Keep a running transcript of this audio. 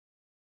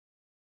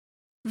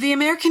The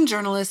American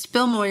journalist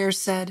Bill Moyers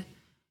said,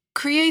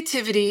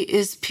 "Creativity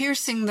is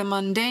piercing the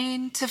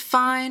mundane to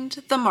find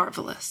the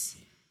marvelous."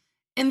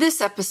 In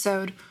this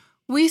episode,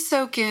 we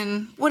soak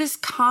in what is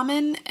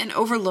common and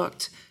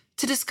overlooked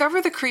to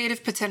discover the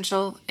creative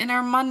potential in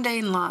our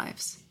mundane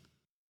lives.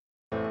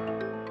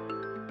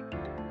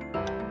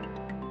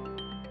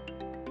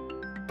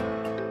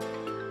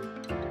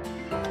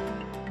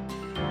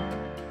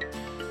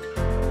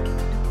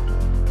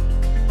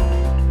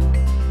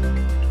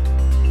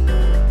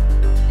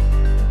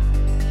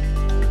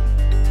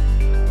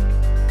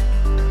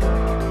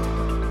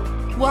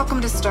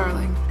 Welcome to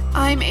Starling.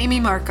 I'm Amy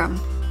Markham.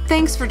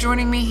 Thanks for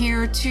joining me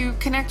here to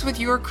connect with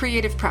your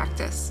creative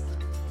practice.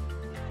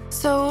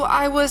 So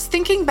I was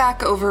thinking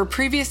back over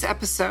previous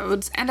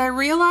episodes and I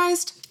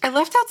realized I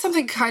left out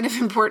something kind of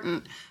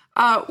important.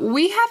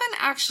 We haven't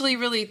actually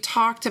really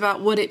talked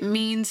about what it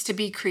means to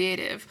be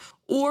creative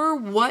or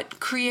what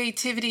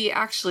creativity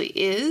actually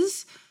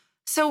is.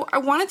 So I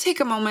want to take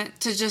a moment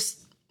to just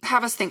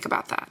have us think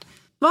about that.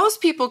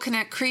 Most people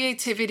connect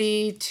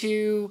creativity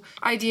to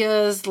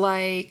ideas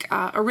like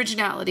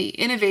originality,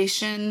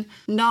 innovation,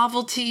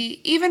 novelty,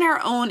 even our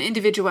own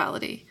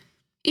individuality.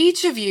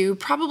 Each of you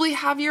probably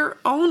have your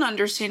own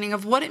understanding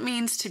of what it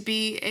means to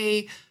be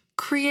a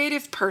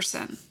creative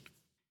person.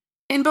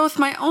 In both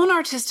my own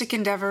artistic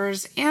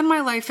endeavors and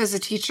my life as a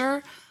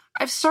teacher,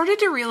 I've started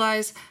to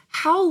realize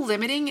how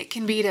limiting it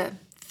can be to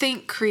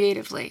think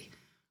creatively,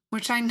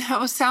 which I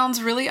know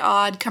sounds really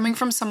odd coming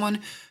from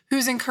someone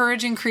who's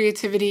encouraging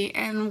creativity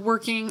and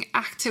working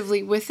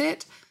actively with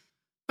it.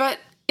 But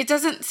it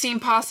doesn't seem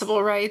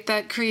possible, right,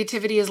 that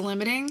creativity is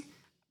limiting,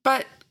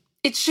 but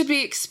it should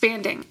be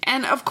expanding.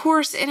 And of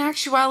course, in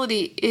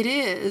actuality, it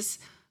is.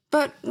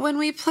 But when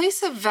we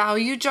place a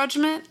value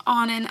judgment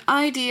on an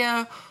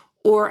idea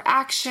or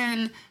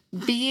action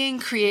being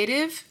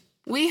creative,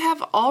 we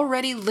have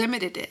already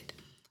limited it.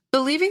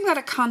 Believing that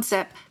a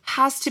concept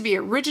has to be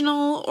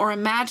original or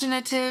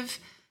imaginative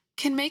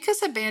can make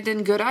us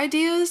abandon good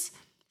ideas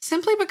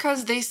simply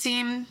because they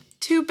seem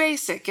too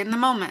basic in the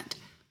moment.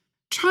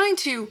 Trying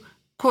to,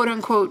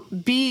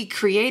 quote-unquote, be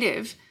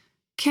creative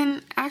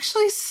can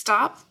actually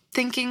stop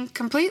thinking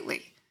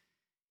completely.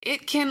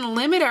 It can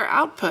limit our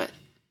output.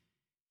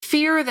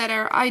 Fear that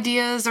our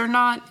ideas are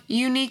not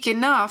unique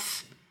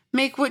enough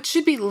make what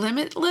should be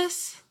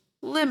limitless,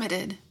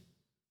 limited.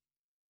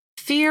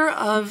 Fear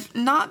of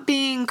not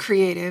being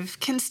creative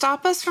can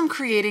stop us from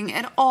creating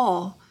at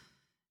all,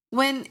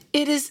 when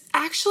it is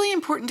actually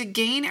important to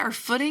gain our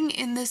footing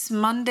in this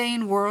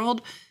mundane world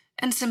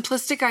and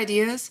simplistic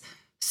ideas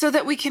so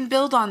that we can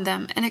build on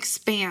them and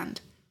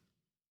expand.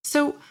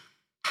 So,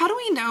 how do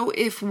we know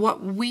if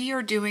what we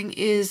are doing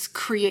is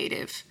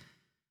creative?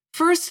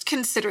 First,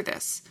 consider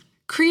this.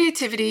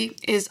 Creativity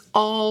is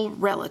all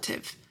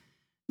relative.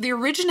 The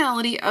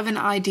originality of an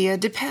idea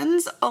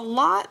depends a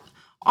lot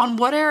on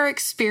what our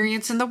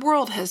experience in the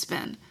world has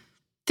been.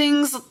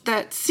 Things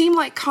that seem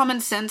like common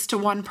sense to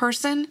one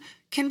person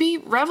can be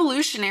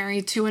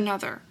revolutionary to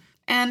another.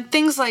 And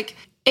things like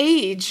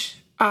age,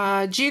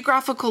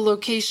 geographical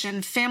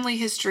location, family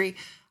history,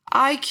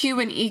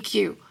 IQ and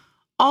EQ,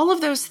 all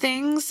of those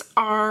things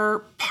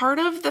are part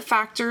of the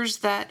factors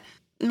that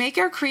make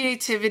our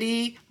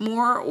creativity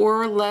more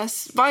or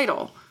less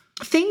vital.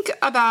 Think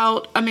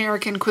about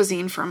American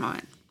cuisine for a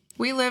moment.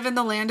 We live in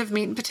the land of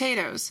meat and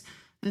potatoes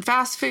and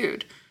fast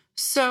food.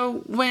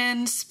 So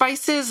when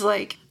spices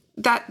like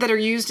that are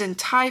used in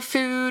Thai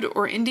food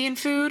or Indian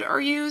food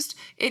are used,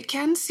 it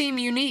can seem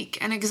unique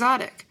and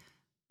exotic.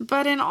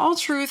 But in all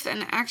truth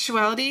and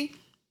actuality,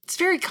 it's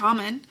very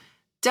common,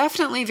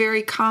 definitely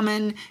very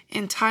common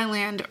in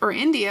Thailand or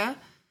India.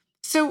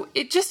 So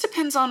it just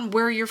depends on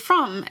where you're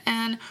from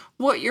and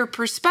what your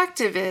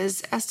perspective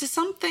is as to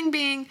something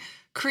being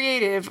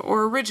creative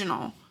or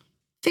original.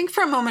 Think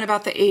for a moment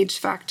about the age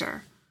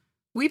factor.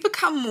 We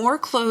become more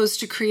closed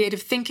to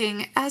creative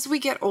thinking as we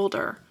get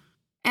older.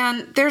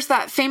 And there's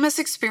that famous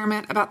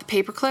experiment about the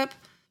paperclip.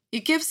 You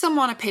give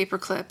someone a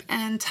paperclip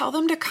and tell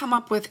them to come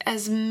up with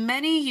as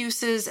many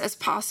uses as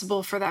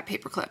possible for that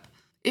paperclip.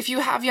 If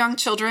you have young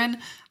children,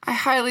 I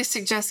highly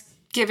suggest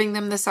giving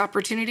them this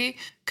opportunity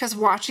because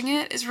watching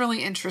it is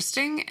really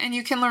interesting and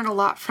you can learn a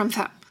lot from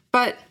them.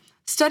 But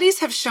studies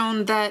have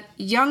shown that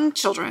young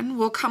children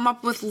will come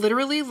up with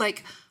literally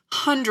like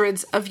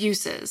hundreds of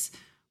uses,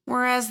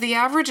 whereas the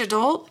average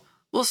adult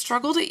will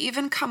struggle to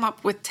even come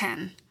up with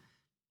 10.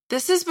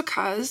 This is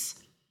because,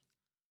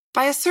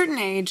 by a certain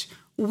age,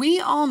 we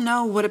all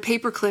know what a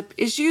paperclip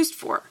is used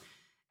for,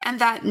 and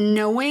that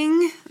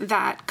knowing,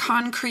 that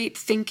concrete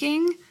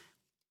thinking,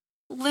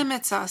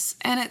 limits us,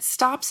 and it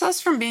stops us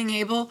from being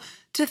able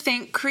to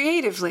think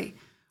creatively.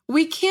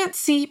 We can't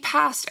see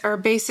past our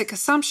basic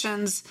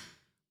assumptions,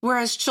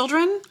 whereas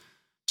children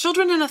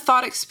in a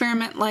thought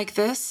experiment like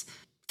this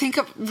think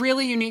of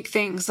really unique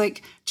things,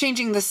 like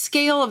changing the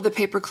scale of the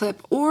paperclip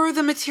or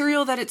the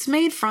material that it's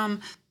made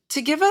from,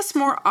 to give us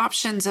more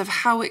options of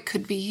how it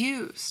could be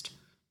used.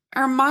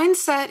 Our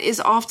mindset is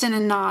often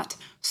a knot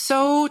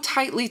so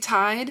tightly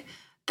tied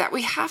that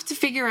we have to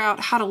figure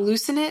out how to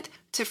loosen it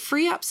to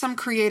free up some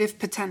creative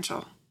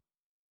potential.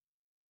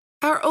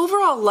 Our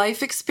overall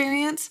life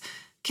experience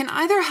can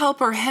either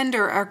help or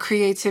hinder our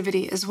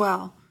creativity as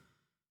well.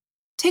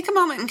 Take a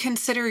moment and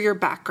consider your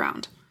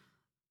background.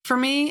 For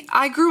me,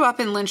 I grew up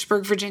in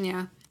Lynchburg,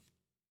 Virginia.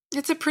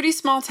 It's a pretty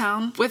small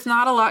town with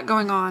not a lot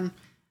going on,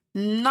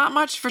 not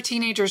much for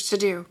teenagers to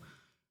do.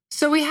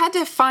 So we had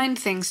to find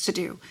things to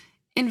do,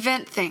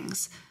 invent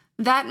things.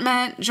 That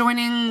meant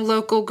joining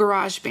local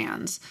garage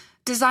bands,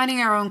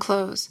 designing our own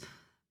clothes,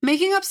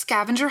 making up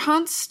scavenger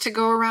hunts to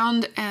go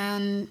around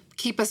and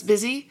keep us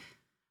busy.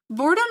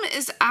 Boredom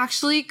is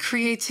actually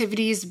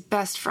creativity's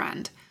best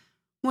friend.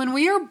 When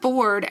we are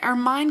bored, our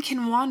mind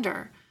can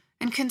wander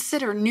and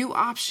consider new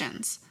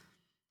options.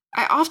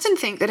 I often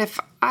think that if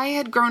I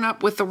had grown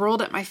up with the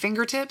world at my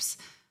fingertips,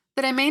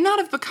 that I may not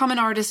have become an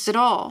artist at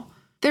all.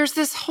 There's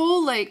this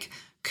whole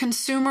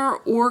consumer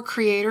or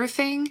creator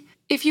thing.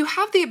 If you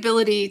have the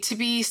ability to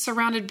be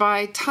surrounded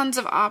by tons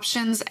of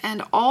options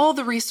and all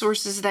the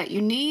resources that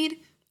you need,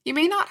 you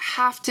may not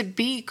have to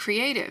be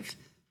creative.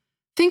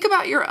 Think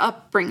about your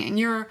upbringing,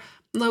 your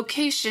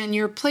location,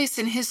 your place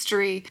in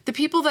history, the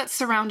people that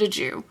surrounded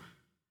you,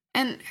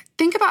 and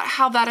think about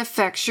how that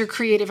affects your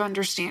creative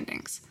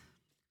understandings.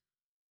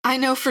 I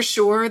know for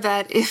sure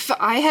that if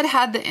I had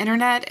had the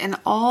internet and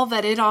all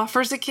that it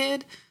offers a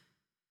kid,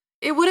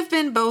 it would have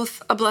been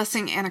both a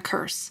blessing and a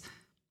curse.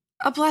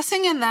 A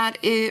blessing in that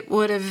it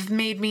would have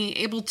made me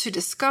able to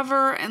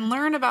discover and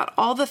learn about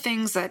all the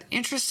things that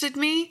interested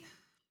me.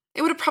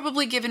 It would have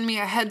probably given me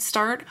a head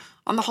start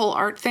on the whole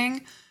art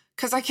thing,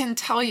 because I can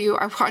tell you,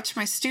 I watch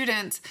my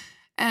students,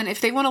 and if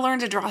they want to learn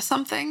to draw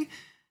something,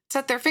 it's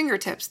at their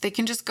fingertips. They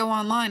can just go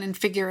online and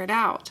figure it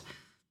out.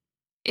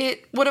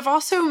 It would have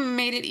also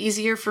made it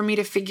easier for me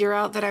to figure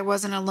out that I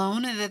wasn't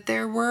alone and that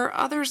there were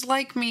others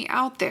like me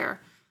out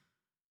there.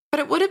 But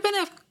it would have been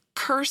a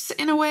curse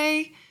in a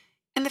way,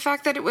 in the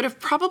fact that it would have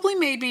probably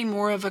made me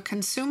more of a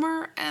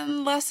consumer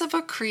and less of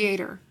a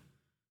creator.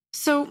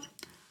 So,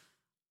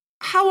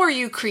 how are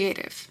you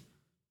creative?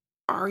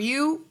 Are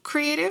you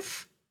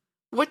creative?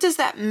 What does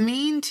that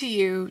mean to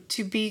you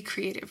to be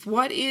creative?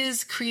 What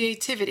is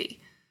creativity?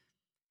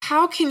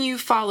 How can you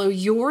follow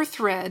your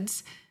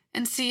threads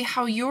and see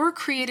how your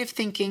creative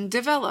thinking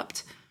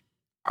developed?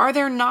 Are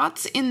there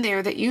knots in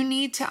there that you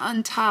need to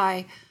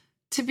untie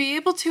to be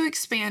able to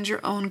expand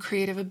your own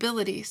creative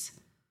abilities?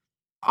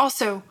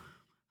 Also,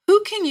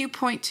 who can you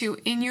point to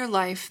in your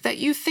life that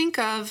you think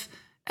of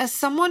as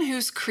someone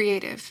who's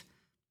creative?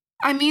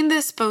 I mean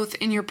this both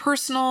in your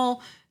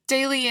personal,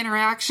 daily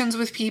interactions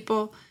with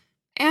people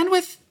and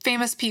with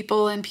famous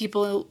people and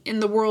people in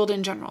the world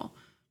in general.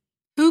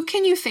 Who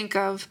can you think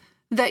of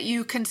that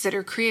you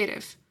consider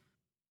creative?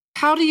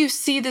 How do you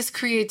see this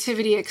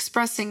creativity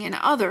expressing in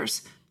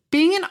others?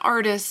 Being an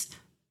artist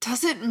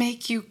doesn't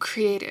make you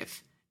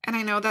creative. And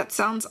I know that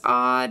sounds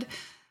odd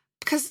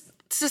because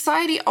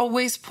society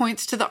always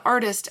points to the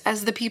artist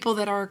as the people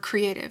that are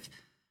creative.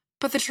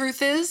 But the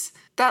truth is,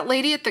 that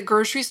lady at the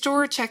grocery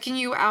store checking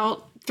you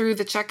out through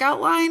the checkout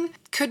line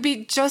could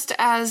be just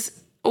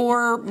as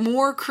or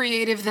more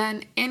creative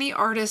than any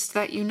artist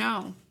that you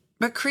know.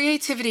 But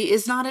creativity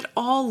is not at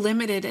all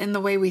limited in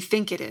the way we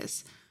think it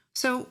is.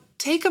 So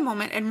take a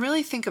moment and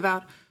really think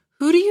about,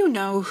 who do you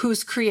know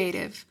who's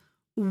creative?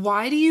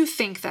 Why do you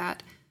think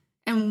that?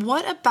 And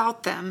what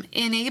about them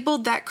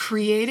enabled that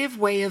creative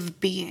way of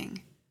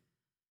being?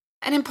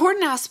 An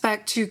important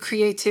aspect to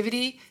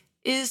creativity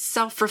is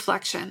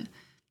self-reflection.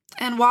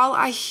 And while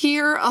I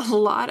hear a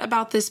lot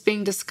about this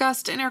being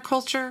discussed in our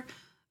culture,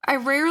 I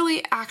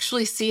rarely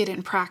actually see it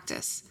in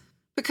practice.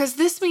 Because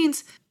this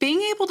means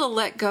being able to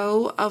let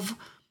go of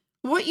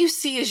what you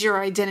see as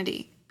your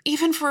identity,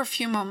 even for a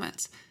few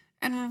moments,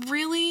 and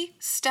really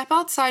step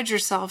outside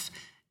yourself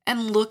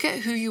and look at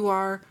who you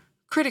are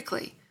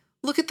critically.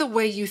 Look at the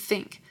way you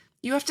think.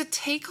 You have to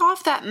take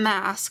off that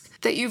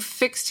mask that you've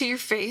fixed to your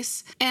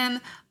face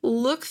and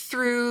look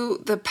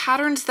through the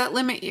patterns that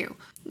limit you.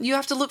 You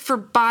have to look for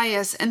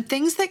bias and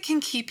things that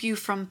can keep you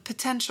from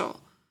potential.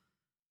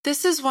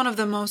 This is one of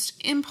the most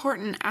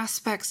important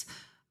aspects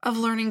of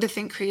learning to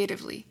think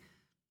creatively.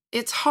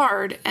 It's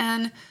hard,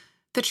 and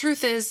the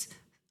truth is,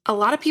 a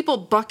lot of people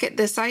bucket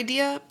this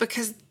idea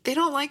because they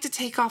don't like to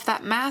take off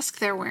that mask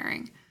they're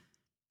wearing.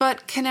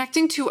 But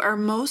connecting to our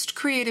most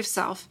creative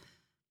self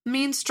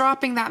means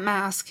dropping that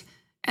mask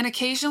and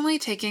occasionally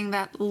taking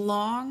that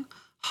long,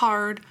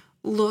 hard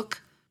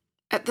look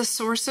at the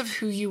source of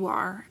who you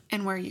are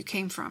and where you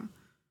came from.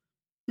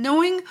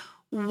 Knowing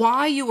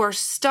why you are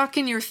stuck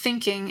in your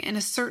thinking in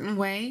a certain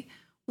way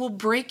will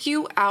break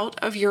you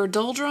out of your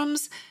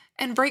doldrums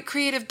and break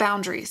creative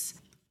boundaries.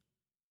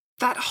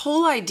 That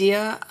whole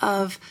idea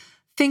of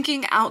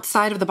thinking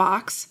outside of the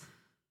box,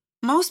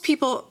 most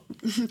people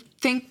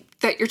think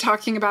that you're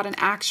talking about an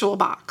actual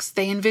box.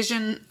 They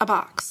envision a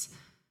box.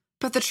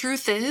 But the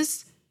truth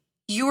is,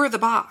 you're the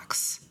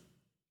box.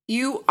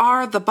 You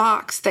are the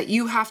box that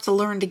you have to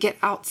learn to get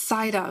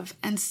outside of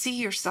and see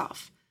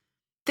yourself.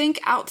 Think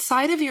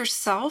outside of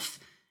yourself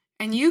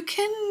and you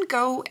can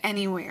go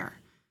anywhere.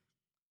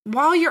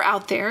 While you're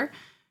out there,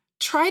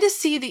 Try to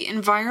see the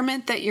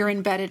environment that you're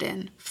embedded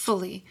in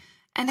fully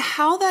and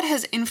how that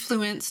has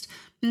influenced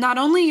not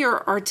only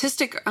your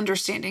artistic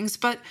understandings,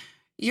 but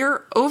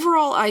your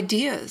overall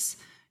ideas,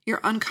 your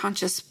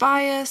unconscious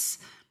bias,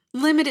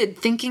 limited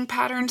thinking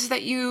patterns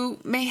that you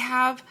may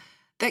have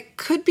that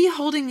could be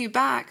holding you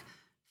back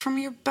from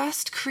your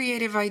best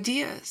creative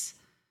ideas,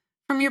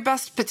 from your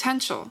best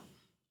potential,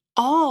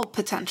 all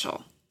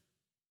potential.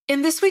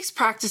 In this week's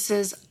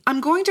practices,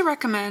 I'm going to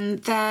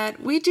recommend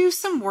that we do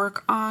some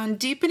work on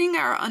deepening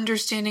our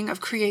understanding of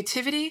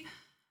creativity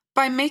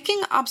by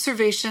making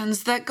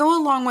observations that go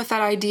along with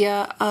that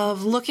idea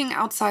of looking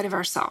outside of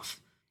ourselves.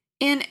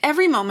 In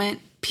every moment,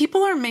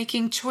 people are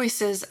making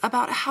choices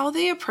about how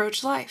they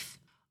approach life.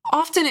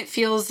 Often it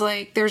feels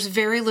like there's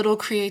very little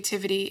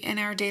creativity in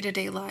our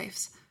day-to-day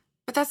lives,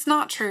 but that's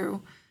not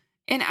true.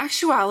 In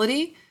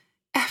actuality,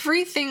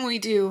 everything we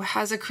do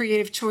has a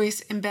creative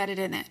choice embedded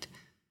in it.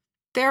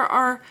 There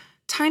are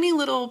tiny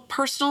little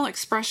personal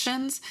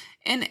expressions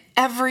in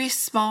every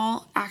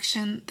small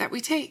action that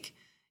we take.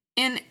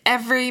 In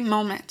every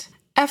moment,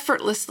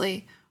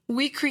 effortlessly,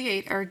 we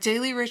create our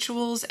daily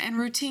rituals and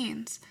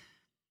routines.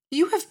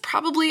 You have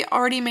probably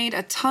already made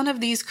a ton of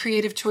these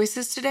creative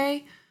choices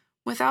today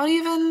without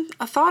even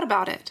a thought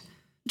about it.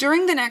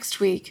 During the next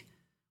week,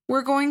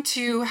 we're going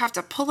to have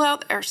to pull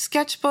out our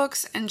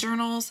sketchbooks and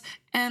journals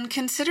and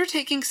consider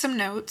taking some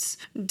notes,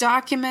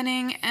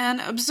 documenting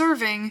and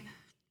observing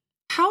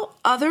how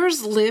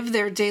others live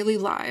their daily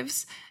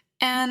lives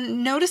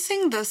and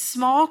noticing the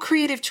small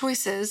creative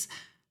choices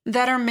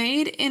that are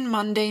made in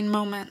mundane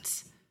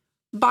moments.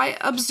 By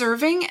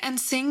observing and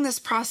seeing this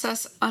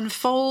process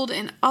unfold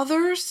in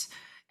others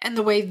and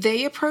the way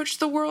they approach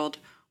the world,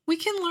 we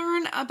can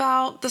learn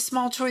about the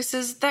small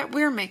choices that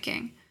we're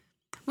making.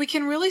 We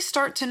can really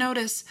start to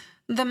notice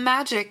the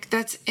magic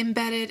that's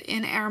embedded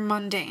in our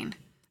mundane.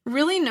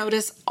 Really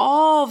notice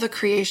all the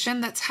creation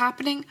that's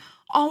happening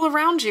all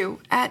around you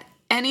at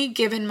any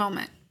given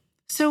moment.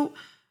 So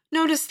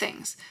notice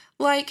things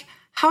like,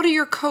 how do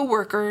your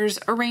coworkers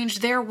arrange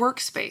their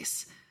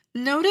workspace?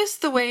 Notice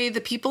the way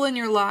the people in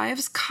your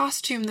lives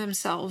costume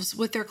themselves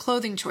with their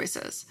clothing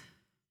choices.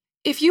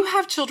 If you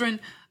have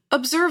children,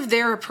 observe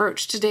their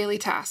approach to daily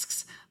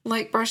tasks,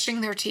 like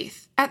brushing their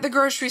teeth. At the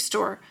grocery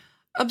store,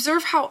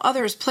 observe how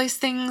others place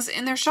things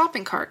in their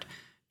shopping cart.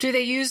 Do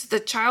they use the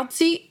child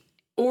seat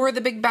or the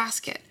big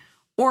basket?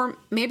 Or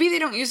maybe they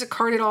don't use a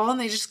cart at all and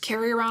they just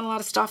carry around a lot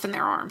of stuff in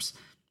their arms.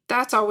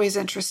 That's always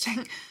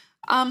interesting.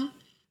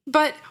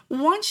 But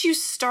once you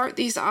start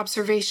these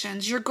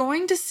observations, you're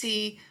going to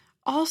see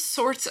all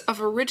sorts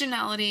of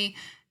originality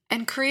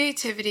and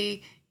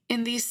creativity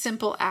in these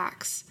simple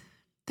acts.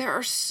 There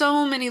are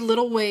so many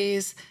little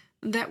ways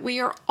that we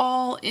are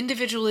all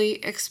individually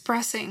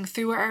expressing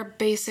through our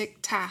basic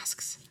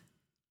tasks.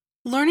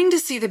 Learning to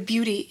see the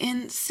beauty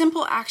in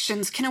simple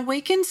actions can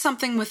awaken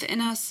something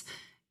within us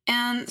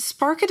and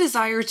spark a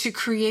desire to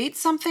create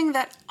something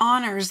that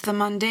honors the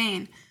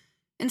mundane.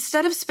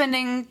 Instead of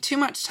spending too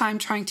much time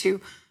trying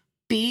to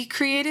be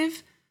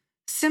creative,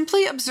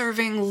 simply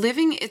observing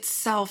living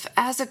itself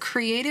as a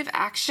creative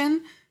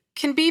action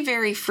can be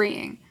very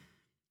freeing.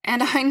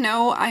 And I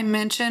know I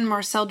mention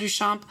Marcel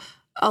Duchamp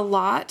a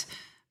lot,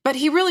 but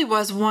he really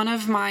was one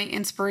of my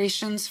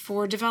inspirations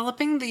for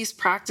developing these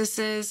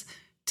practices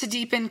to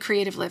deepen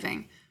creative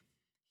living.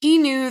 He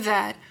knew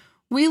that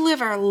we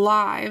live our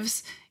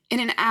lives in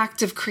an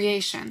act of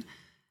creation.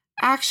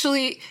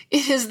 Actually,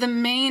 it is the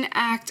main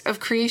act of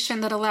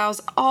creation that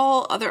allows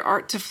all other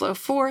art to flow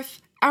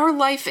forth. Our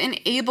life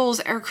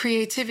enables our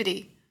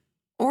creativity,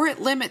 or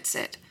it limits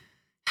it.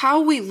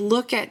 How we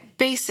look at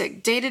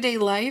basic day-to-day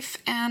life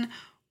and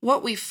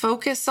what we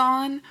focus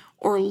on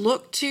or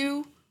look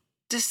to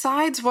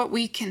decides what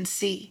we can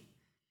see.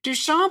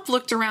 Duchamp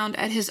looked around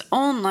at his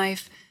own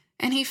life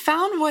and he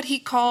found what he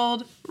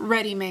called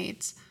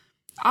ready-mades,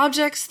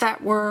 objects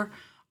that were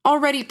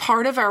already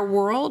part of our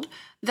world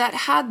that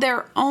had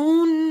their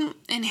own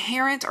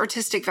inherent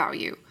artistic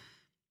value,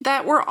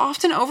 that were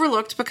often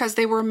overlooked because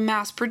they were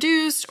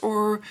mass-produced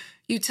or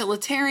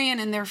utilitarian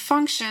in their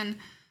function.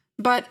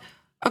 But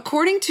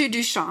according to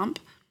Duchamp,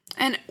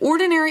 an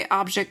ordinary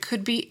object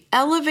could be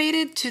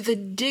elevated to the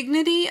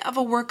dignity of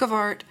a work of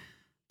art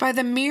by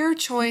the mere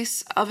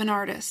choice of an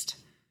artist.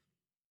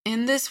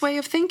 In this way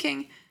of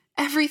thinking,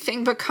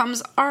 everything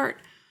becomes art,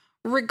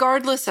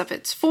 regardless of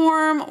its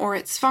form or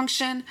its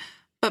function,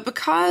 but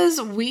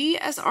because we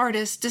as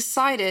artists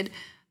decided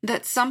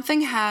that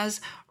something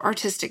has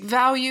artistic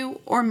value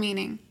or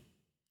meaning.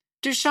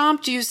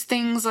 Duchamp used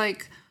things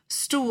like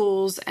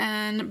stools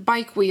and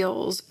bike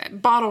wheels,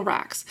 bottle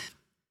racks,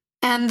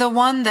 and the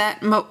one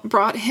that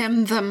brought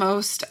him the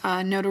most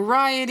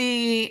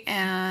notoriety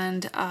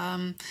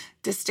and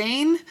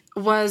disdain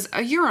was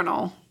a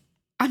urinal.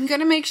 I'm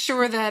going to make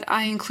sure that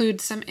I include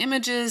some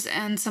images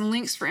and some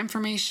links for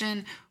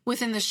information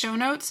within the show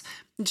notes.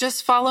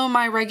 Just follow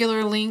my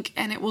regular link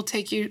and it will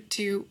take you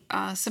to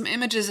some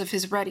images of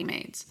his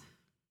ready-mades.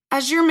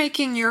 As you're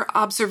making your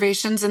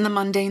observations in the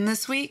mundane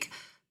this week,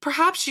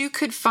 perhaps you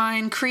could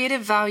find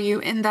creative value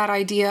in that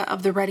idea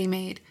of the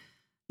ready-made.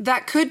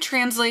 That could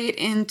translate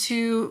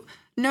into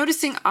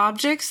noticing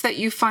objects that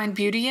you find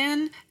beauty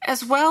in,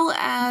 as well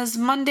as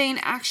mundane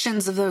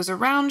actions of those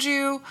around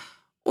you,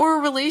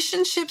 or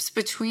relationships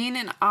between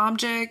an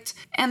object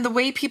and the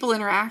way people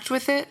interact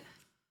with it.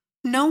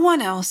 No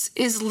one else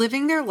is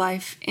living their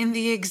life in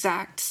the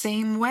exact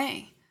same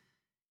way.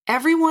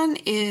 Everyone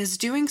is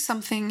doing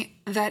something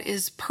that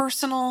is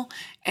personal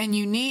and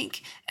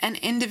unique and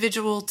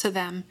individual to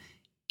them,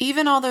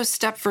 even all those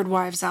Stepford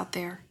wives out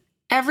there.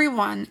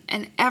 Everyone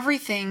and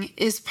everything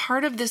is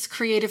part of this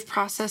creative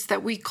process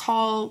that we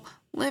call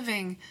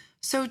living,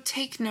 so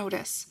take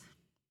notice.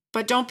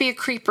 But don't be a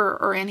creeper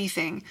or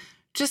anything.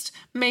 Just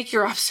make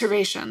your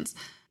observations.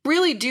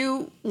 Really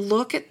do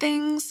look at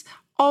things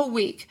all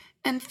week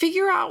and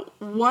figure out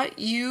what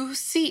you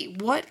see,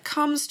 what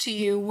comes to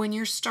you when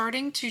you're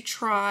starting to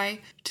try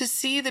to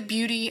see the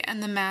beauty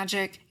and the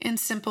magic in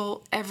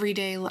simple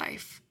everyday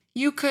life.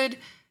 You could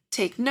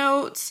take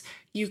notes.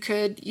 You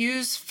could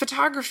use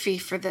photography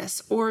for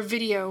this or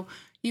video.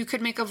 You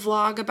could make a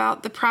vlog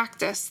about the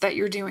practice that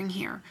you're doing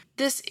here.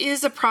 This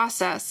is a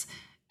process,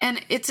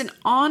 and it's an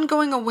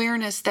ongoing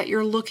awareness that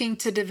you're looking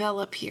to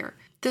develop here.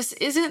 This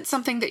isn't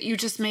something that you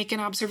just make an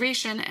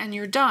observation and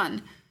you're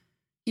done.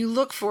 You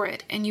look for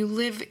it and you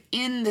live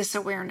in this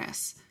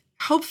awareness.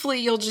 Hopefully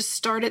you'll just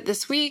start it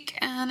this week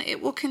and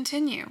it will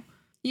continue.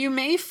 You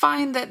may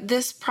find that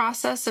this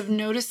process of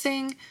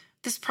noticing,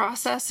 this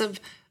process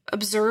of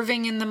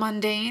observing in the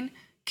mundane,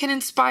 can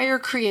inspire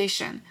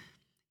creation.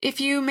 If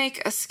you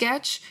make a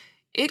sketch,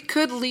 it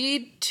could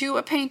lead to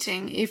a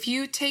painting. If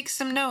you take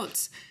some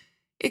notes,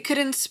 it could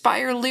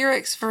inspire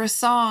lyrics for a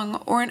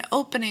song or an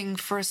opening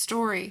for a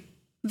story.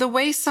 The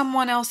way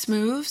someone else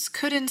moves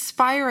could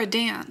inspire a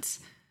dance.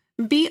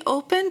 Be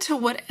open to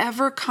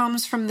whatever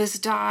comes from this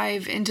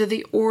dive into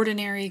the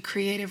ordinary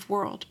creative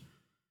world.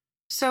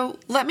 So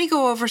let me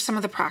go over some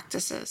of the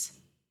practices.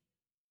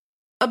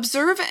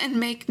 Observe and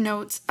make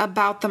notes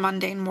about the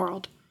mundane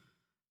world.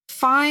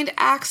 Find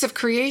acts of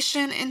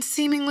creation in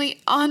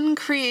seemingly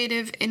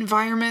uncreative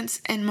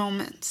environments and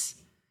moments.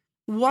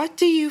 What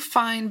do you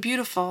find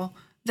beautiful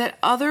that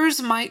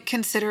others might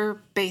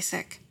consider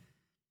basic?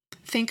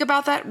 Think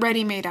about that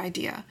ready-made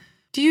idea.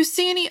 Do you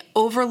see any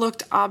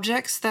overlooked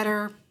objects that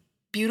are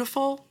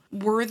beautiful,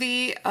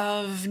 worthy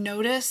of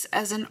notice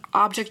as an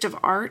object of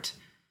art?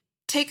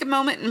 Take a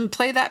moment and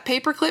play that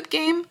paperclip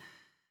game.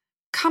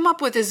 Come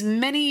up with as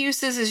many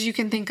uses as you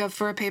can think of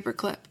for a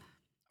paperclip.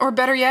 Or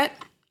better yet,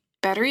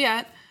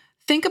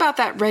 think about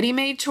that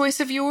ready-made choice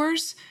of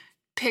yours.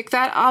 Pick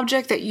that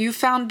object that you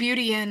found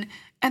beauty in,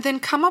 and then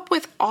come up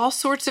with all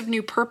sorts of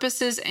new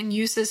purposes and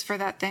uses for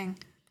that thing.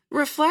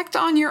 Reflect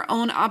on your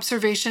own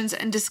observations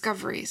and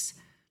discoveries.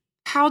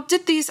 How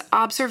did these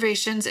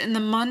observations in the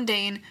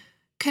mundane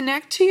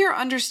connect to your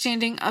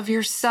understanding of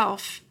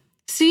yourself?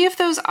 See if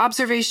those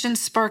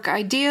observations spark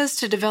ideas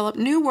to develop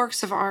new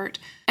works of art,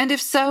 and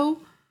if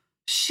so,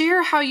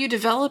 share how you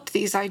developed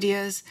these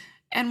ideas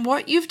and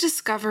what you've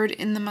discovered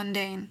in the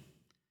mundane.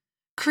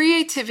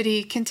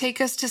 Creativity can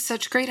take us to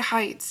such great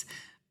heights,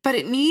 but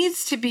it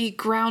needs to be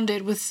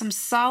grounded with some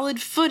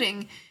solid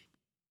footing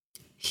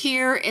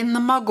here in the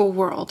Muggle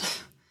world.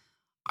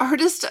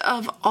 Artists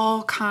of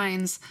all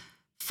kinds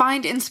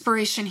find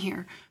inspiration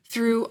here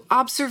through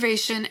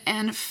observation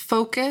and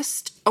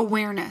focused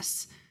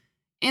awareness.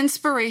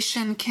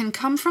 Inspiration can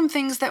come from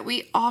things that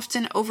we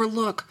often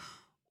overlook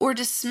or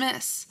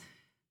dismiss,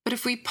 but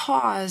if we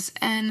pause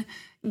and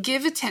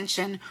give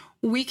attention,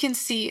 we can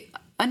see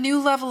a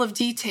new level of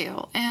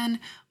detail and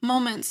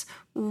moments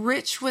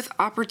rich with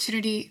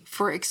opportunity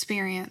for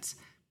experience.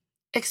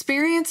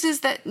 Experiences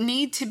that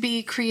need to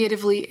be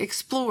creatively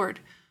explored,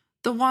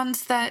 the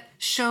ones that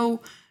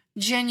show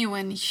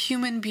genuine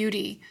human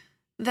beauty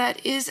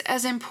that is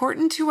as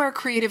important to our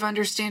creative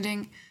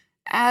understanding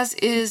as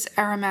is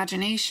our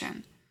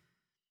imagination.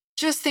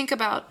 Just think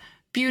about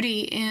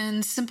beauty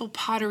in simple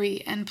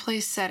pottery and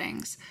place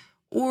settings,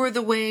 or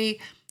the way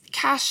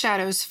cast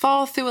shadows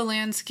fall through a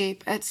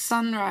landscape at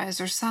sunrise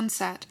or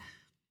sunset,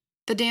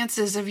 the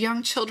dances of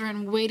young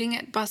children waiting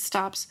at bus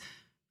stops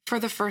for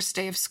the first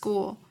day of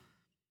school.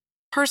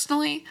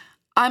 Personally,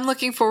 I'm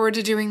looking forward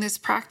to doing this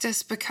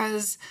practice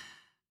because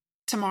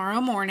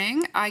tomorrow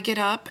morning I get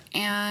up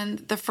and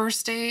the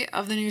first day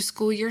of the new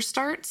school year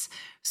starts.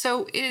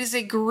 So it is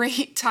a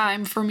great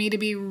time for me to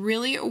be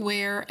really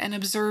aware and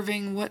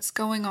observing what's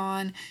going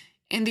on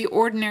in the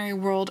ordinary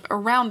world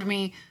around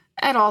me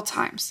at all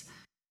times.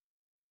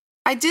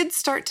 I did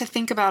start to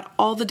think about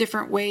all the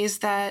different ways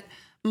that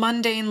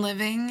mundane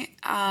living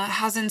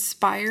has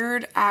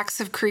inspired acts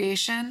of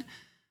creation.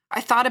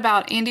 I thought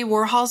about Andy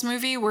Warhol's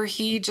movie where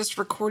he just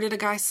recorded a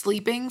guy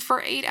sleeping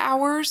for 8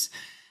 hours.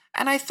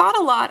 And I thought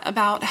a lot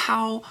about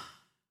how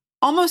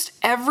almost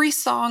every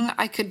song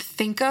I could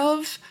think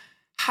of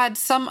had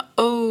some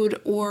ode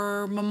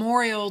or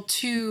memorial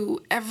to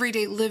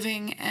everyday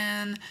living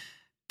and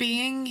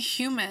being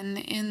human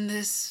in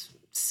this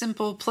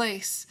simple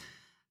place.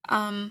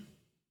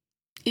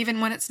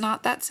 Even when it's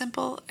not that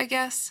simple, I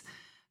guess.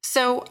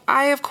 So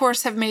I, of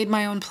course, have made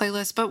my own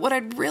playlist, but what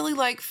I'd really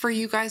like for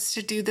you guys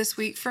to do this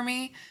week for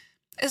me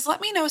is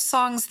let me know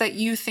songs that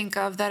you think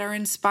of that are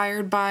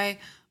inspired by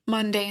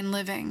mundane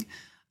living.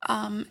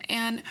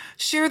 And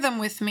share them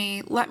with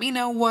me. Let me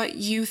know what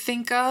you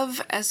think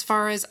of as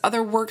far as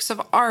other works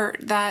of art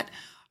that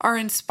are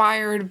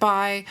inspired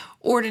by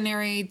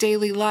ordinary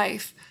daily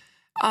life.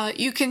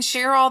 You can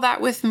share all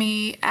that with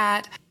me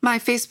at my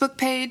Facebook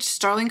page,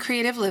 Starling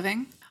Creative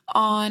Living,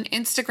 on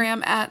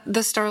Instagram at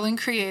The Starling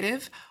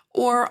Creative,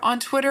 or on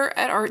Twitter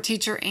at Art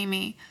Teacher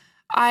Amy.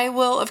 I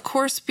will, of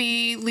course,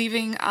 be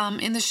leaving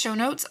in the show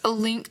notes a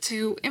link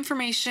to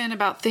information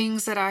about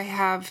things that I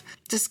have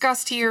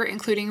discussed here,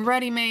 including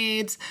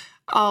ready-mades.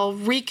 I'll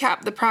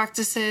recap the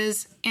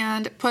practices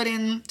and put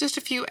in just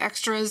a few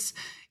extras,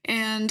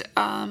 and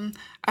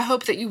I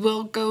hope that you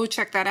will go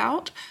check that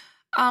out.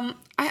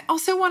 I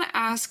also want to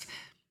ask,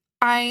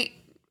 I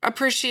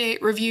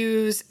appreciate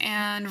reviews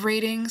and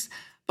ratings,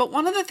 but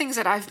one of the things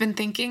that I've been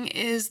thinking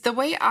is the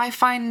way I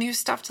find new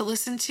stuff to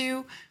listen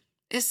to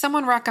is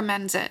someone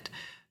recommends it.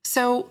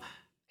 So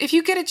if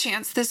you get a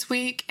chance this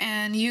week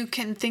and you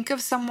can think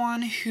of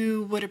someone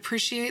who would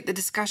appreciate the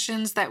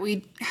discussions that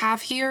we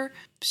have here,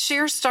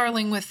 share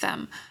Starling with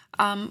them,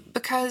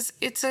 because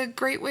it's a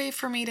great way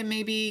for me to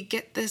maybe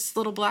get this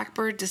little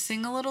blackbird to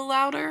sing a little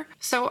louder.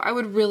 So I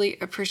would really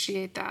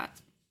appreciate that.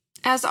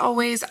 As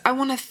always, I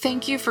want to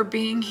thank you for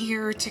being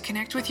here to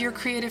connect with your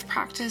creative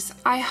practice.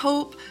 I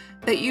hope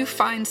that you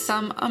find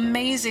some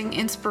amazing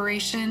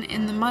inspiration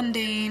in the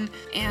mundane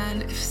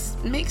and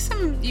make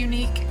some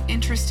unique,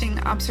 interesting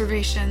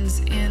observations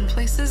in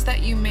places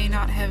that you may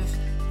not have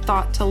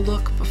thought to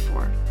look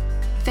before.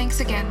 Thanks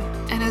again,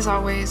 and as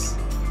always,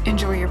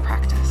 enjoy your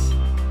practice.